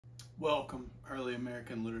Welcome, early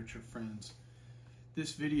American literature friends.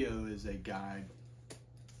 This video is a guide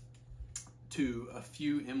to a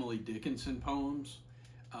few Emily Dickinson poems.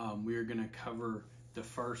 We are going to cover the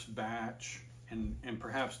first batch and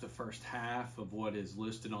perhaps the first half of what is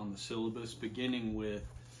listed on the syllabus, beginning with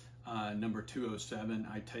number 207,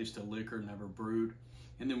 I Taste a Liquor Never Brewed,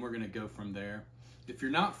 and then we're going to go from there. If you're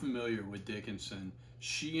not familiar with Dickinson,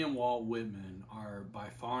 she and Walt Whitman are by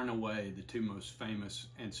far and away the two most famous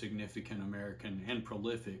and significant American and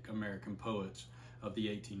prolific American poets of the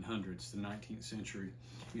 1800s, the 19th century.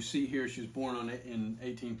 You see here she was born in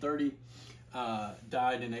 1830,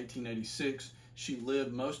 died in 1886. She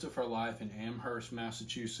lived most of her life in Amherst,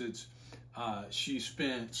 Massachusetts. She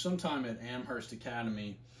spent some time at Amherst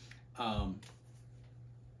Academy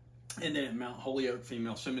and then at Mount Holyoke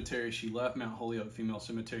Female Cemetery. She left Mount Holyoke Female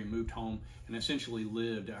Cemetery, moved home, and essentially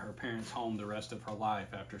lived at her parents' home the rest of her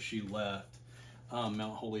life after she left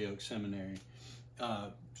Mount Holyoke Seminary.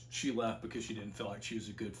 She left because she didn't feel like she was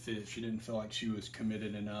a good fit. She didn't feel like she was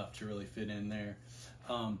committed enough to really fit in there.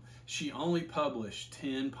 She only published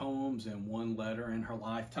 10 poems and 1 letter in her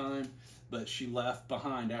lifetime, but she left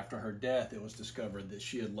behind, after her death, it was discovered that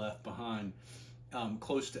she had left behind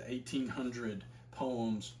close to 1,800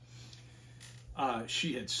 poems.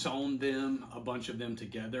 She had sewn them, a bunch of them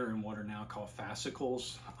together in what are now called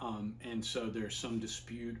fascicles. And so there's some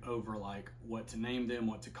dispute over like what to name them,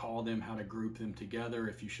 what to call them, how to group them together,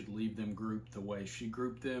 if you should leave them grouped the way she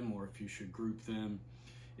grouped them, or if you should group them,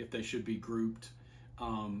 if they should be grouped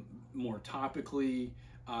more topically.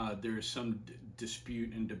 There's some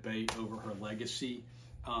dispute and debate over her legacy,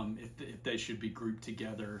 if they should be grouped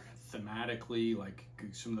together thematically, like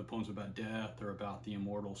some of the poems about death or about the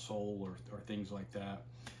immortal soul or things like that.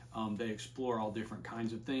 They explore all different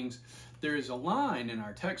kinds of things. There is a line in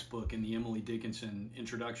our textbook in the Emily Dickinson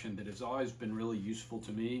introduction that has always been really useful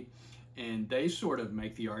to me, and they sort of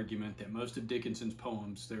make the argument that most of Dickinson's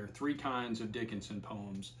poems, there are 3 kinds of Dickinson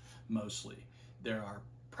poems mostly. There are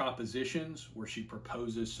propositions, where she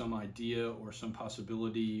proposes some idea or some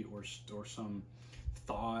possibility or some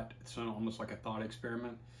thought, almost like a thought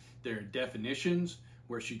experiment. There are definitions,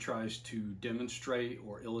 where she tries to demonstrate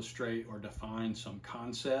or illustrate or define some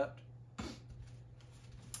concept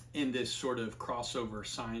in this sort of crossover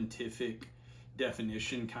scientific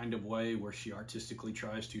definition kind of way, where she artistically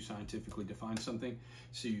tries to scientifically define something.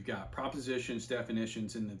 So you've got propositions,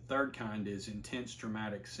 definitions, and the third kind is intense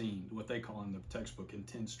dramatic scenes, what they call in the textbook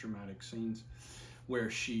intense dramatic scenes,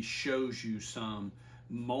 where she shows you some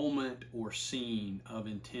moment or scene of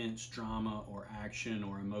intense drama or action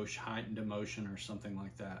or emotion, heightened emotion or something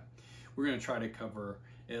like that. We're going to try to cover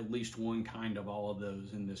at least one kind of all of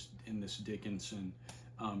those in this Dickinson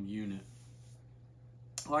unit.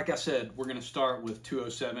 Like I said, we're going to start with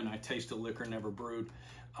 207, I Taste a Liquor Never Brewed.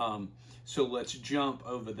 So let's jump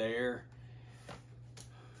over there.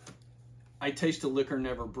 I Taste a Liquor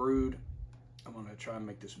Never Brewed. I'm going to try and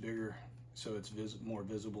make this bigger so it's more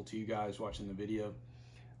visible to you guys watching the video.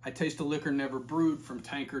 I taste a liquor never brewed, from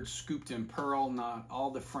tankards scooped in pearl. Not all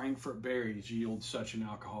the Frankfurt berries yield such an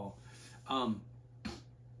alcohol.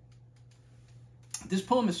 This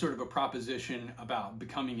poem is sort of a proposition about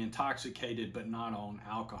becoming intoxicated, but not on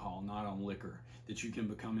alcohol, not on liquor. That you can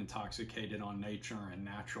become intoxicated on nature and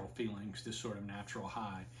natural feelings, this sort of natural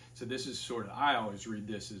high. So this is sort of, I always read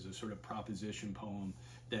this as a sort of proposition poem,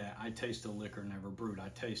 that I taste a liquor never brewed. I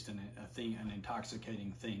taste an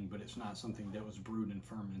intoxicating thing, but it's not something that was brewed and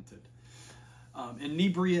fermented.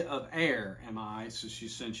 Inebriate of air am I, so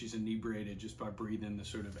she's inebriated just by breathing the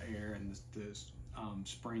sort of air and this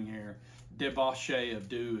spring air. Debauché of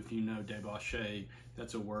dew, if you know debauché,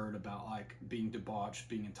 that's a word about like being debauched,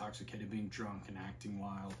 being intoxicated, being drunk and acting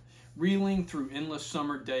wild. Reeling through endless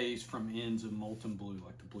summer days from ends of molten blue,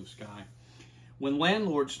 like the blue sky. When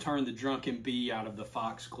landlords turn the drunken bee out of the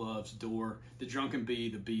foxglove's door, the drunken bee,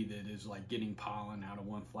 the bee that is like getting pollen out of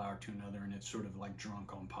one flower to another, and it's sort of like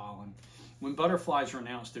drunk on pollen. When butterflies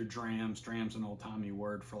renounce their drams an old-timey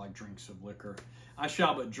word for like drinks of liquor, I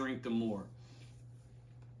shall but drink the more.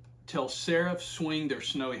 Till seraphs swing their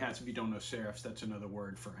snowy hats. If you don't know seraphs, that's another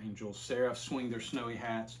word for angels. Seraphs swing their snowy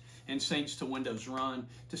hats, and saints to windows run,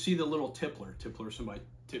 to see the little tippler. Tippler, somebody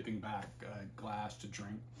tipping back glass to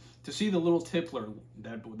drink. To see the little tippler,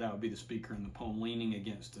 that would be the speaker in the poem, leaning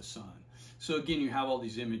against the sun. So again, you have all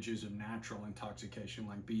these images of natural intoxication,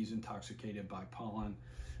 like bees intoxicated by pollen,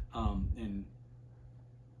 and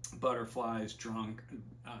butterflies drunk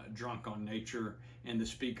on nature, and the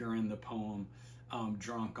speaker in the poem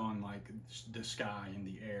drunk on like the sky and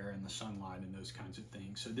the air and the sunlight and those kinds of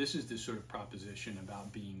things. So this is this sort of proposition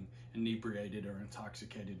about being inebriated or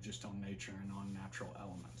intoxicated just on nature and on natural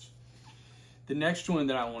elements. The next one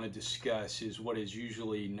that I want to discuss is what is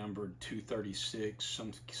usually numbered 236.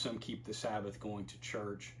 Some keep the Sabbath going to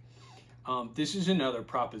church. This is another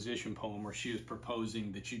proposition poem where she is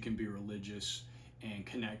proposing that you can be religious and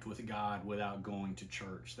connect with God without going to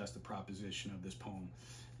church. That's the proposition of this poem.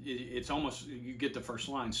 It's almost, you get the first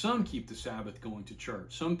line, some keep the Sabbath going to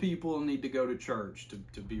church. Some people need to go to church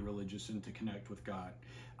to be religious and to connect with God.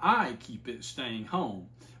 I keep it staying home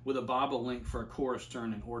with a bobolink for a chorus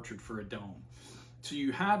turn and orchard for a dome. So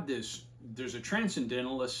you have this, there's a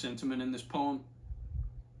transcendentalist sentiment in this poem,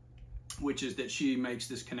 which is that she makes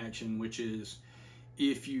this connection, which is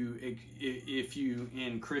if you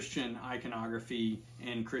in Christian iconography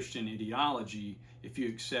and Christian ideology, if you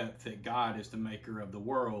accept that God is the maker of the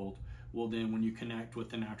world, well then when you connect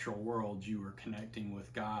with the natural world, you are connecting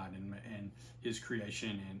with God and his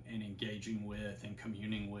creation and engaging with and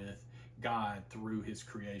communing with God through his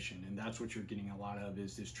creation. And that's what you're getting a lot of,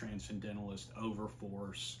 is this transcendentalist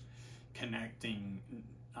overforce connecting,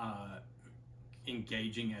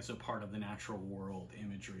 engaging as a part of the natural world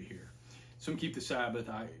imagery here. Some keep the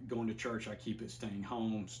Sabbath, going to church, I keep it staying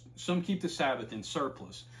home. Some keep the Sabbath in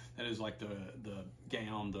surplice, that is like the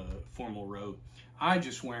gown, the formal robe. I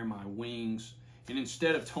just wear my wings, and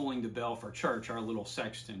instead of tolling the bell for church, our little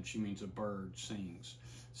sexton, she means a bird, sings.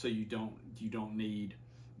 So you don't need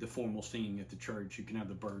the formal singing at the church. You can have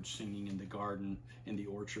the birds singing in the garden, in the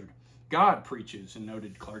orchard. God preaches, and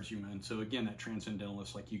noted clergyman. So again, that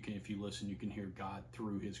transcendentalist, like you can, if you listen, you can hear God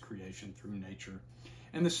through his creation, through nature.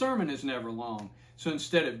 And the sermon is never long. So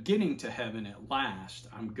instead of getting to heaven at last,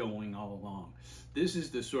 I'm going all along. This is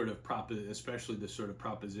the sort of especially the sort of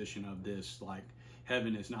proposition of this, like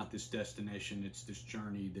heaven is not this destination, it's this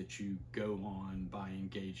journey that you go on by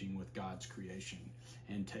engaging with God's creation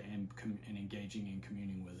and engaging and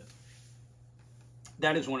communing with it.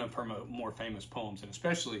 That is one of her more famous poems, and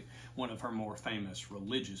especially one of her more famous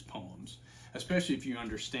religious poems, especially if you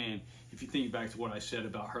understand, if you think back to what I said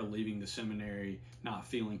about her leaving the seminary, not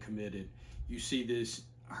feeling committed. You see this,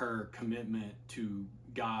 her commitment to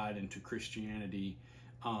God and to Christianity,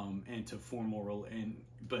 and to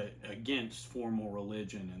but against formal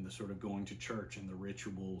religion and the sort of going to church and the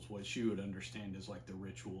rituals, what she would understand as like the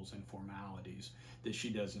rituals and formalities that she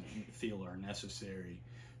doesn't feel are necessary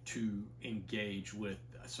to engage with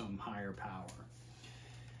some higher power.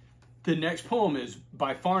 The next poem is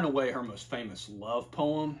by far and away her most famous love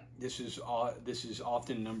poem. This is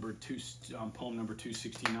often numbered poem number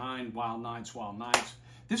 269, Wild Nights, Wild Nights.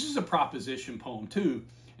 This is a proposition poem too,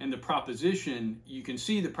 and the proposition, you can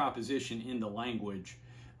see the proposition in the language.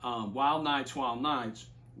 Wild nights,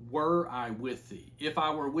 were I with thee. If I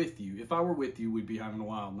were with you, we'd be having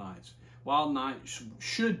wild nights. Wild nights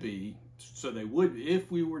should be, so they would,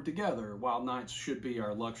 if we were together, wild nights should be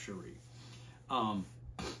our luxury. You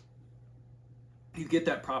get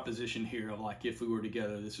that proposition here of like, if we were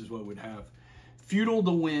together, this is what we'd have. Futile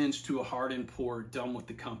the winds to a hardened port, done with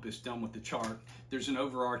the compass, done with the chart. There's an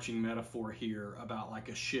overarching metaphor here about like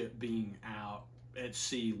a ship being out at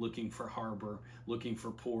sea looking for harbor, looking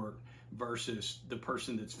for port, versus the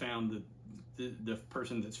person that's found the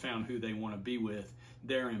person that's found who they want to be with.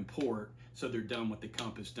 They're in port, so they're done with the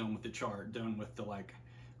compass, done with the chart, done with the like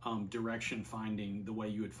direction finding, the way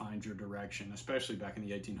you would find your direction, especially back in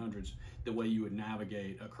the 1800s, the way you would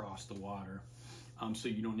navigate across the water. So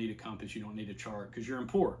you don't need a compass, you don't need a chart, because you're in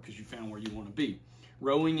port, because you found where you want to be.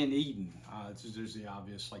 Rowing in Eden, there's the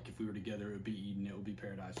obvious, like if we were together, it would be Eden, it would be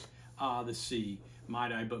paradise. The sea,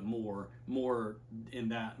 might I but more in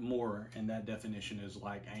that definition is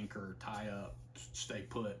like anchor, tie up, stay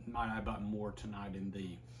put, might I but more tonight in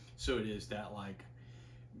thee. So it is that like,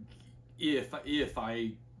 if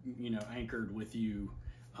I anchored with you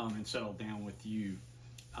and settled down with you,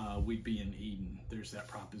 we'd be in Eden. There's that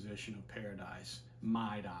proposition of paradise,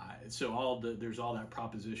 might I. So there's all that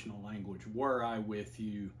propositional language. Were I with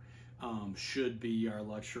you, should be our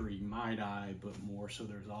luxury, might I, but more. So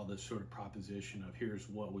there's all this sort of proposition of here's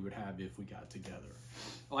what we would have if we got together.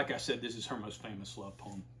 Like I said, this is her most famous love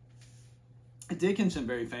poem. Dickinson,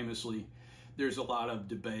 very famously, there's a lot of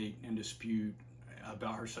debate and dispute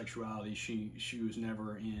about her sexuality. She was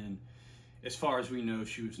never in, as far as we know,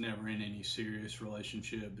 she was never in any serious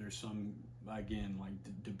relationship. There's some, again, like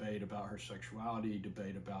debate about her sexuality,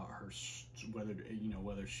 debate about her,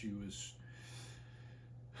 whether she was,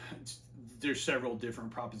 there's several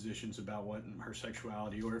different propositions about what her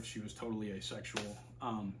sexuality, or if she was totally asexual.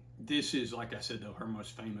 This is, like I said, though, her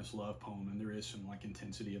most famous love poem, and there is some like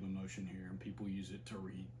intensity of emotion here, and people use it to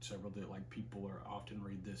read several, like people are often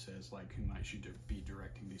read this as like, who might she be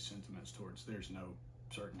directing these sentiments towards? There's no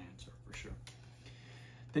certain answer for sure.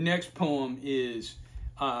 The next poem is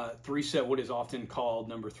What is often called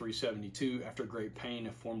number 372, after great pain,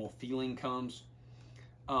 a formal feeling comes.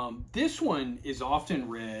 This one is often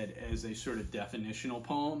read as a sort of definitional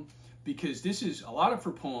poem, because this is, a lot of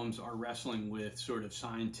her poems are wrestling with sort of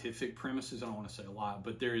scientific premises. I don't want to say a lot,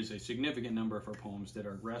 but there is a significant number of her poems that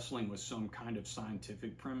are wrestling with some kind of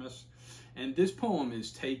scientific premise. And this poem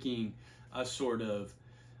is taking a sort of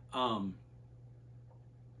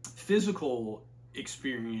physical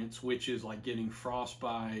experience, which is like getting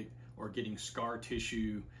frostbite or getting scar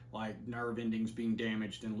tissue, like nerve endings being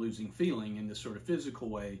damaged and losing feeling in this sort of physical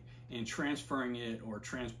way, and transferring it or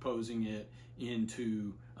transposing it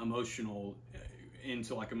into emotional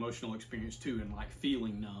experience too, and like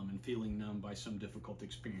feeling numb by some difficult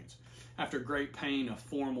experience. After great pain, a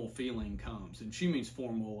formal feeling comes. And she means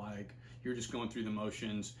formal, like you're just going through the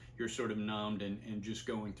motions, you're sort of numbed and just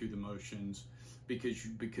going through the motions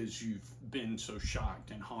because you've been so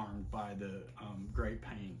shocked and harmed by the great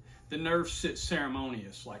pain. The nerves sit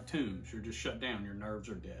ceremonious like tombs. You're just shut down, your nerves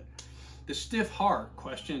are dead. The stiff heart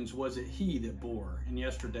questions, was it he that bore in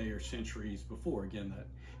yesterday or centuries before? Again, that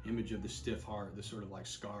image of the stiff heart, the sort of like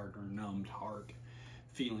scarred or numbed heart,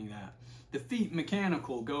 feeling that. The feet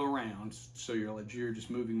mechanical go around, so you're just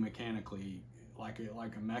moving mechanically like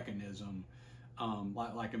a mechanism,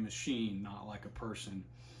 like a machine, not like a person.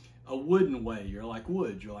 A wooden way, you're like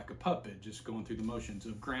wood, you're like a puppet, just going through the motions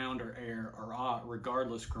of ground or air or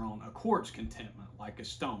regardless grown. A quartz contentment, like a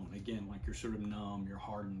stone, again, like you're sort of numb, you're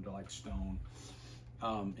hardened like stone,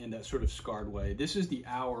 in that sort of scarred way. This is the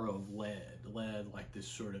hour of lead, like this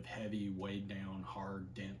sort of heavy, weighed down,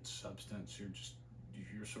 hard, dense substance.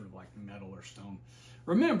 You're sort of like metal or stone.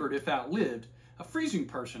 Remembered, if outlived, a freezing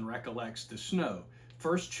person recollects the snow.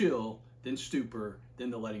 First chill, then stupor,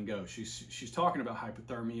 then the letting go. She's talking about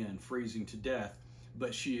hypothermia and freezing to death,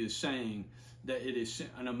 but she is saying that it is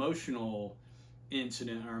an emotional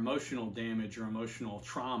incident or emotional damage or emotional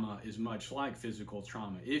trauma is much like physical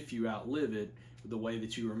trauma. If you outlive it, the way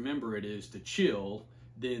that you remember it is the chill,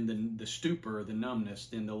 then the stupor, the numbness,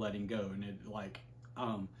 then the letting go. And it like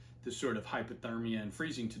the sort of hypothermia and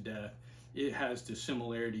freezing to death, it has the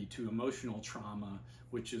similarity to emotional trauma,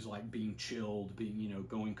 which is like being chilled, being,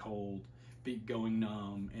 going cold, going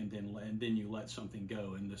numb, and then you let something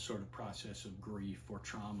go in this sort of process of grief or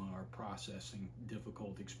trauma or processing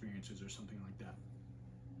difficult experiences or something like that.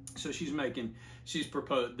 So she's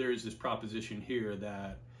proposed, there is this proposition here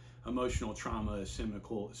that emotional trauma is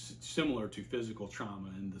similar to physical trauma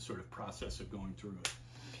in the sort of process of going through it.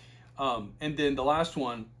 And then the last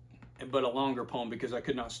one, but a longer poem, because I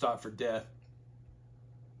could not stop for death.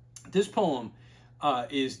 This poem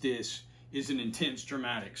is an intense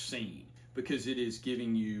dramatic scene, because it is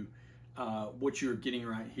giving you what you're getting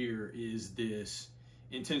right here is this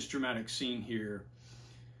intense dramatic scene here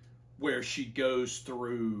where she goes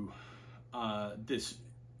through this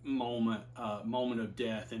moment of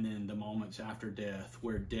death, and then the moments after death,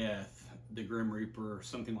 where death, the Grim Reaper,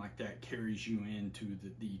 something like that, carries you into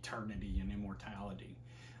the eternity and immortality.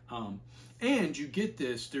 And you get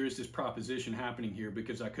this, there is this proposition happening here,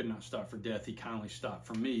 because I could not stop for death, he kindly stopped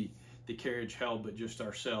for me. The carriage held but just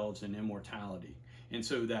ourselves and immortality. And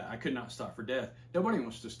so that I could not stop for death. Nobody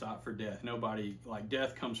wants to stop for death. Nobody, like,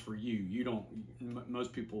 death comes for you.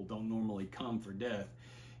 Most people don't normally come for death.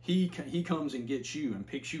 He comes and gets you and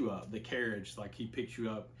picks you up. The carriage, like he picks you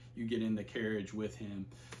up, you get in the carriage with him.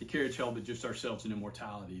 The carriage held but just ourselves and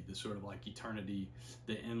immortality, the sort of like eternity,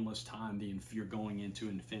 the endless time, you're going into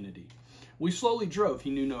infinity. We slowly drove, he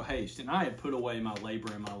knew no haste, and I had put away my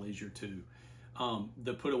labor and my leisure too.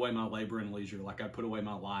 The put away my labor and leisure, like I put away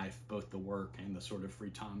my life, both the work and the sort of free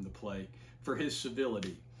time to play, for his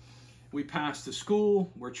civility. We passed the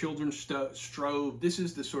school where children strove. This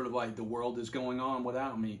is the sort of like the world is going on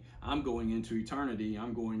without me. I'm going into eternity.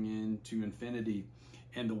 I'm going into infinity.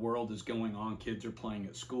 And the world is going on. Kids are playing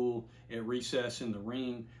at school, at recess, in the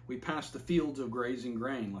ring. We passed the fields of grazing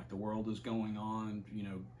grain, like the world is going on,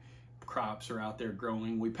 crops are out there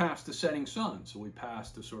growing. We passed the setting sun, so we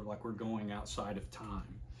passed the sort of like we're going outside of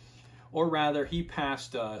time. Or rather, he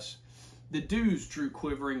passed us. The dews drew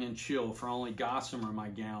quivering and chill, for only gossamer my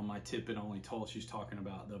gown, my tippet only told. She's talking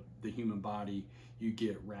about the human body. You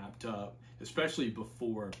get wrapped up, especially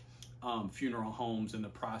before funeral homes and the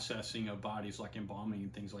processing of bodies, like embalming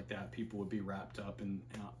and things like that. People would be wrapped up in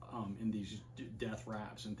these death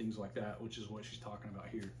wraps and things like that, which is what she's talking about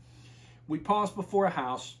here. We paused before a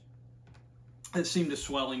house. It seemed a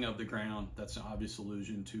swelling of the ground. That's an obvious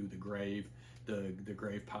allusion to the grave. The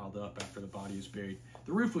grave piled up after the body is buried.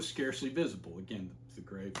 The roof was scarcely visible. Again, the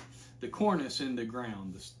grave. The cornice in the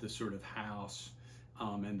ground, the sort of house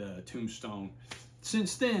and the tombstone.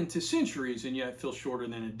 since then to centuries, and yet feels shorter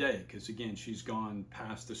than a day, because again, she's gone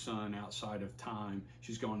past the sun, outside of time.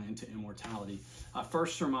 She's gone into immortality. I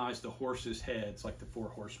first surmised the horses' heads, like the four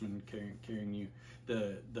horsemen carrying you,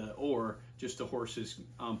 or just the horses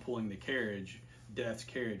pulling the carriage, death's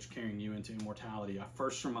carriage carrying you into immortality. I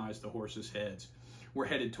first surmised the horses' heads were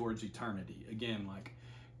headed towards eternity. Again, like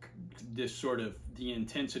this sort of, the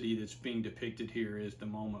intensity that's being depicted here is the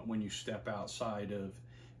moment when you step outside of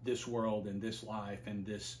this world and this life and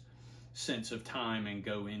this sense of time and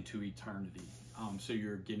go into eternity. So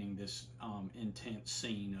you're getting this intense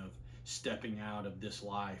scene of stepping out of this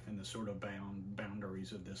life and the sort of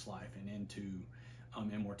boundaries of this life and into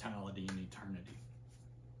immortality and eternity.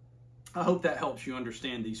 I hope that helps you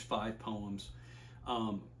understand these 5 poems.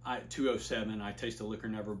 207, I Taste the Liquor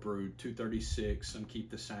Never Brewed. 236, Some Keep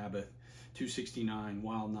the Sabbath. 269,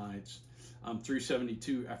 Wild Nights.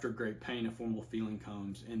 372, After Great Pain, A Formal Feeling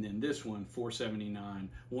Comes. And then this one, 479,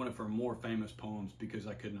 one of her more famous poems, Because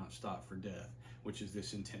I Could Not Stop for Death, which is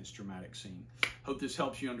this intense dramatic scene. Hope this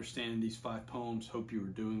helps you understand these 5 poems. Hope you are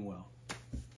doing well.